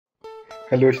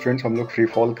Hello students, हम लोग free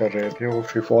fall कर रहे थे और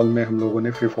फ्री फॉल में हम लोगों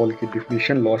ने फ्री फॉल की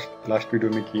डिफिनीशन लास्ट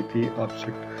वीडियो में की थी।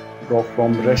 ऑब्जेक्ट ड्रॉप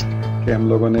फ्रॉम रेस्ट के हम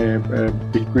लोगों ने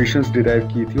इक्वेशंस डिराइव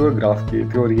की थी और ग्राफ किए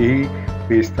थे और यही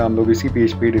पेज था। हम लोग इसी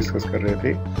पेज पे डिस्कस कर रहे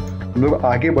थे। हम लोग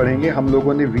आगे बढ़ेंगे। हम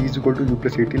लोगों ने v equal to you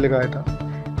plus A T लगाया था,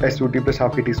 S U T plus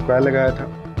half A T square लगाया था।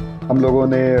 हम लोगों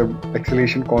ने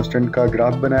एक्सेलरेशन कांस्टेंट का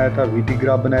ग्राफ बनाया था, वी टी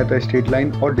ग्राफ बनाया था, स्ट्रेट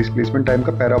लाइन और डिस्प्लेसमेंट टाइम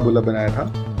का पैराबोला बनाया था।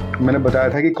 मैंने बताया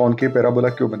था कि कॉनकेव पैराबोला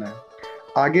क्यों बनाया।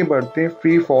 आगे बढ़ते हैं।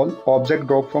 Free fall object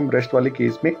drop from rest वाले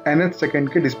केस में nth सेकंड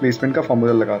के डिस्प्लेसमेंट का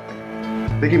फॉर्मूला लगाते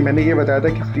हैं। देखिए, मैंने ये बताया था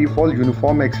कि फ्री फॉल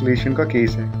यूनिफॉर्म एक्सेलरेशन का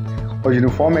केस है और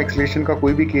यूनिफॉर्म एक्सेलरेशन का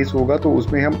कोई भी केस होगा तो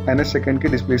उसमें हम nth सेकंड के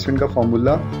डिस्प्लेसमेंट का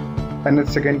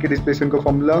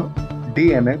फॉर्मूला डी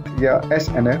nth या S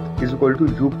nth is equal to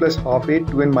you plus half A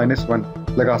 2n minus 1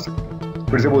 लगा सकते हैं।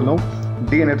 फिर से बोल रहा हूँ,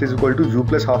 D nth is equal to you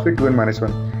plus half A 2n minus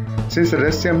 1। Since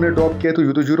rest से हमने ड्रॉप किया तो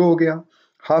यू तो 0 हो गया,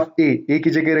 हाफ ए की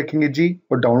जगह रखेंगे जी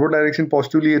और डाउनवर्ड डायरेक्शन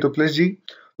पॉजिटिव लिए तो प्लस जी।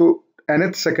 तो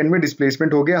nth सेकंड में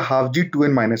डिस्प्लेसमेंट हो गया हाफ जी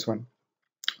 2n माइनस 1।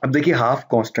 अब देखिए, हाफ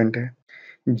कांस्टेंट है,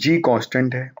 जी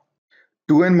कांस्टेंट है,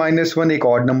 2n माइनस 1 एक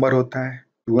ऑड नंबर होता है।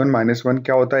 2n माइनस 1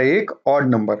 क्या होता है? एक ऑड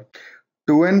नंबर।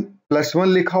 2n प्लस 1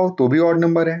 लिखा हो तो भी ऑड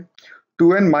नंबर है,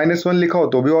 2n माइनस 1 लिखा हो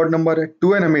तो भी ऑड नंबर है।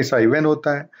 2n हमेशा इवन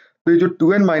होता है, तो ये जो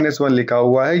 2n माइनस 1 लिखा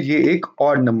हुआ है ये एक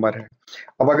ऑड नंबर है।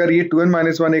 अब अगर ये 2n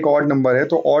माइनस 1 एक ऑड नंबर है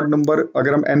तो ऑड नंबर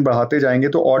अगर हम n बढ़ाते जाएंगे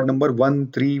तो ऑड नंबर 1,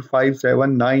 3, 5, 7,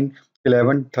 9,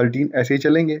 11, 13 ऐसे ही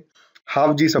चलेंगे।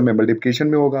 हाफ जी सब में मल्टीप्लिकेशन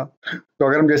में होगा। तो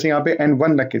अगर हम जैसे यहाँ पे n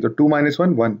 1 रखें तो 2 माइनस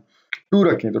 1 1, 2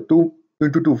 रखें तो 2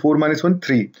 इंटू 2 4 माइनस 1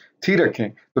 3, 3 रखें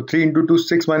तो 3 इंटू 2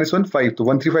 6 माइनस 1 5, तो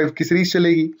 135 की सीरीज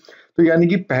चलेगी। तो यानी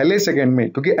कि पहले सेकंड में,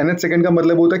 क्योंकि nth सेकंड का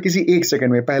मतलब होता है किसी एक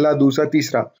सेकंड में, पहला, दूसरा,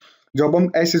 तीसरा। जब हम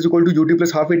s is equal to U T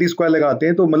plus half A T square लगाते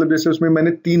हैं तो मतलब जैसे उसमें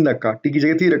मैंने 3 रखा, टी की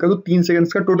जगह 3 रखा, तो 3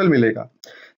 सेकंड्स का टोटल मिलेगा।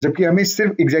 जबकि हमें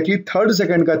सिर्फ एग्जैक्टली थर्ड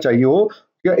सेकंड का चाहिए हो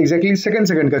या एग्जैक्टली सेकंड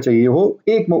सेकंड का चाहिए हो,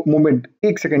 एक मोमेंट,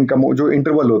 एक सेकंड का जो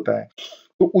इंटरवल होता है,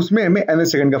 तो उसमें हमें nth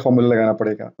सेकंड का फॉर्मूला लगाना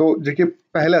पड़ेगा। तो देखिए,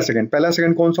 पहला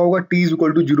सेकंड कौन सा होगा? t इज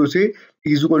इक्वल टू 0 से t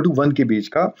इज इक्वल टू 1 के बीच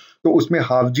का, तो उसमें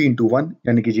हाफ जी इंटू 1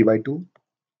 यानी कि g/2।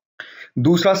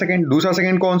 दूसरा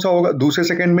सेकंड कौन सा होगा? दूसरे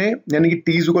सेकंड में यानी कि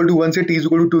t इज इक्वल टू 1 से t इज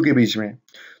इक्वल टू 2 के बीच में,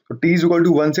 तो t इज इक्वल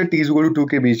टू 1 से t इज इक्वल टू 2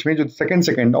 के बीच में जो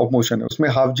सेकंड ऑफ मोशन है उसमें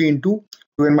हाफ जी इंटू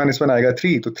 2n माइनस 1 आएगा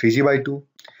 3, तो 3g/2।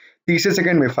 तीसरे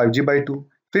सेकंड में 5g/2,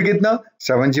 फिर कितना?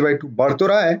 7g/2। बढ़ तो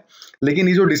रहा है लेकिन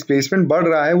ये जो डिस्प्लेसमेंट बढ़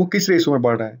रहा है वो किस रेशो में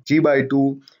बढ़ रहा है?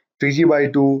 g/2,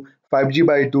 3g/2,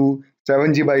 5g/2,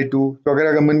 7g/2। तो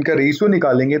अगर हम इनका रेशियो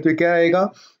निकालेंगे तो ये क्या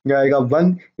आएगा? ये आएगा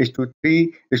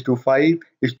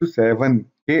 1:3:5:7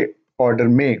 के ऑर्डर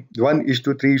में,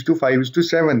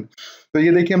 1:3:5:7। तो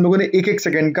ये देखिए, हम लोगों ने एक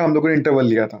सेकंड का हम लोगों ने इंटरवल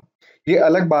लिया था। ये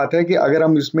अलग बात है कि अगर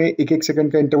हम इसमें एक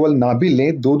सेकंड का इंटरवल ना भी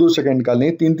लें, 2 सेकंड का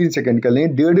लें, 3 सेकंड का लें,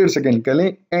 1.5 सेकंड का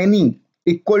लें, एनी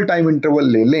इक्वल टाइम इंटरवल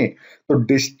ले लें, तो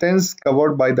distance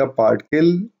covered by the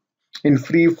particle in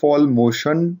free fall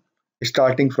motion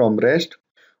starting from rest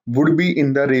would be in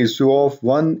the ratio of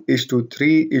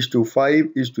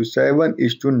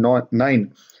 1:3:5:7:9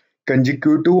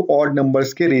 consecutive odd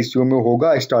numbers के रेशियो में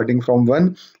होगा स्टार्टिंग फ्रॉम 1,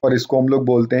 और इसको हम लोग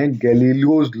बोलते हैं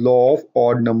Galileo's law of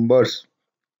odd numbers.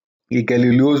 ये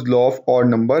Galileo's law of odd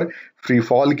number free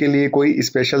fall के लिए कोई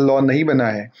स्पेशल लॉ नहीं बना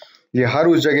है, ये हर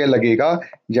उस जगह लगेगा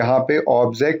जहां पे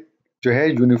ऑब्जेक्ट जो है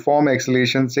यूनिफॉर्म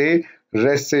एक्सेलरेशन से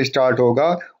रेस्ट से स्टार्ट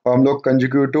होगा और हम लोग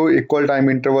कंजिक्यूटिव इक्वल टाइम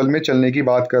इंटरवल में चलने की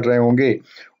बात कर रहे होंगे।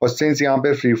 और सिंस यहाँ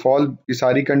पे फ्री फॉल की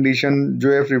सारी कंडीशन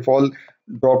जो है free fall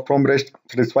drop from rest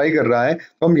satisfy कर रहा है,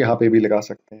 तो हम यहाँ पे भी लगा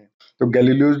सकते हैं। तो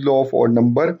Galileo's law of odd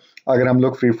number अगर हम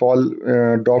लोग free fall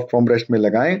drop from rest में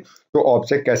लगाएं तो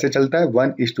ऑब्जेक्ट कैसे चलता है?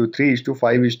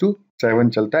 1:3:5:7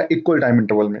 चलता है इक्वल टाइम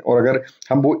इंटरवल में। और अगर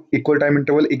हम वो इक्वल टाइम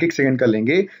इंटरवल एक सेकंड का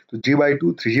लेंगे तो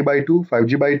g/2, 3g/2,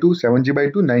 5g/2,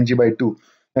 7g/2, 9g/2,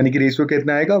 यानी कि रेशियो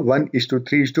कितना आएगा?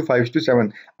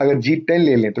 1:3:5:7। अगर g10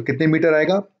 ले लें तो कितने मीटर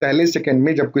आएगा? पहले सेकंड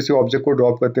में जब किसी ऑब्जेक्ट को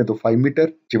ड्रॉप करते हैं तो 5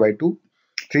 मीटर g/2,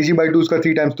 3g/2 उसका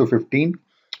 3 टाइम्स तो 15,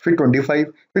 फिर 25,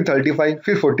 फिर 35,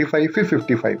 फिर 45, फिर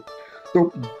 55। तो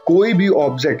कोई भी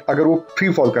ऑब्जेक्ट अगर वो फ्री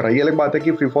फॉल कर रहा है, ये अलग बात है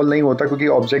कि फ्री फॉल नहीं होता क्योंकि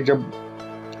ऑब्जेक्ट जब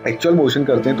एक्चुअल मोशन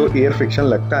करते हैं तो एयर फ्रिक्शन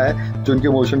लगता है जो उनके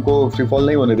मोशन को फ्री फॉल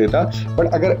नहीं होने देता। बट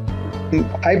अगर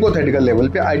हाइपोथेटिकल लेवल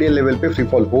पे, आइडियल लेवल पे फ्री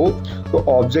फॉल हो तो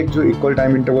ऑब्जेक्ट जो इक्वल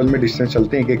टाइम इंटरवल में डिस्टेंस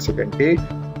चलते हैं एक सेकंड के,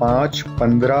 5,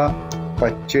 15,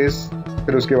 25,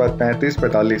 फिर उसके बाद 35,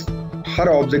 45, हर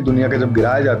ऑब्जेक्ट दुनिया का जब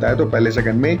गिराया जाता है तो पहले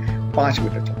सेकंड में 5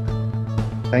 मीटर चलता है।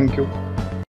 Thank you.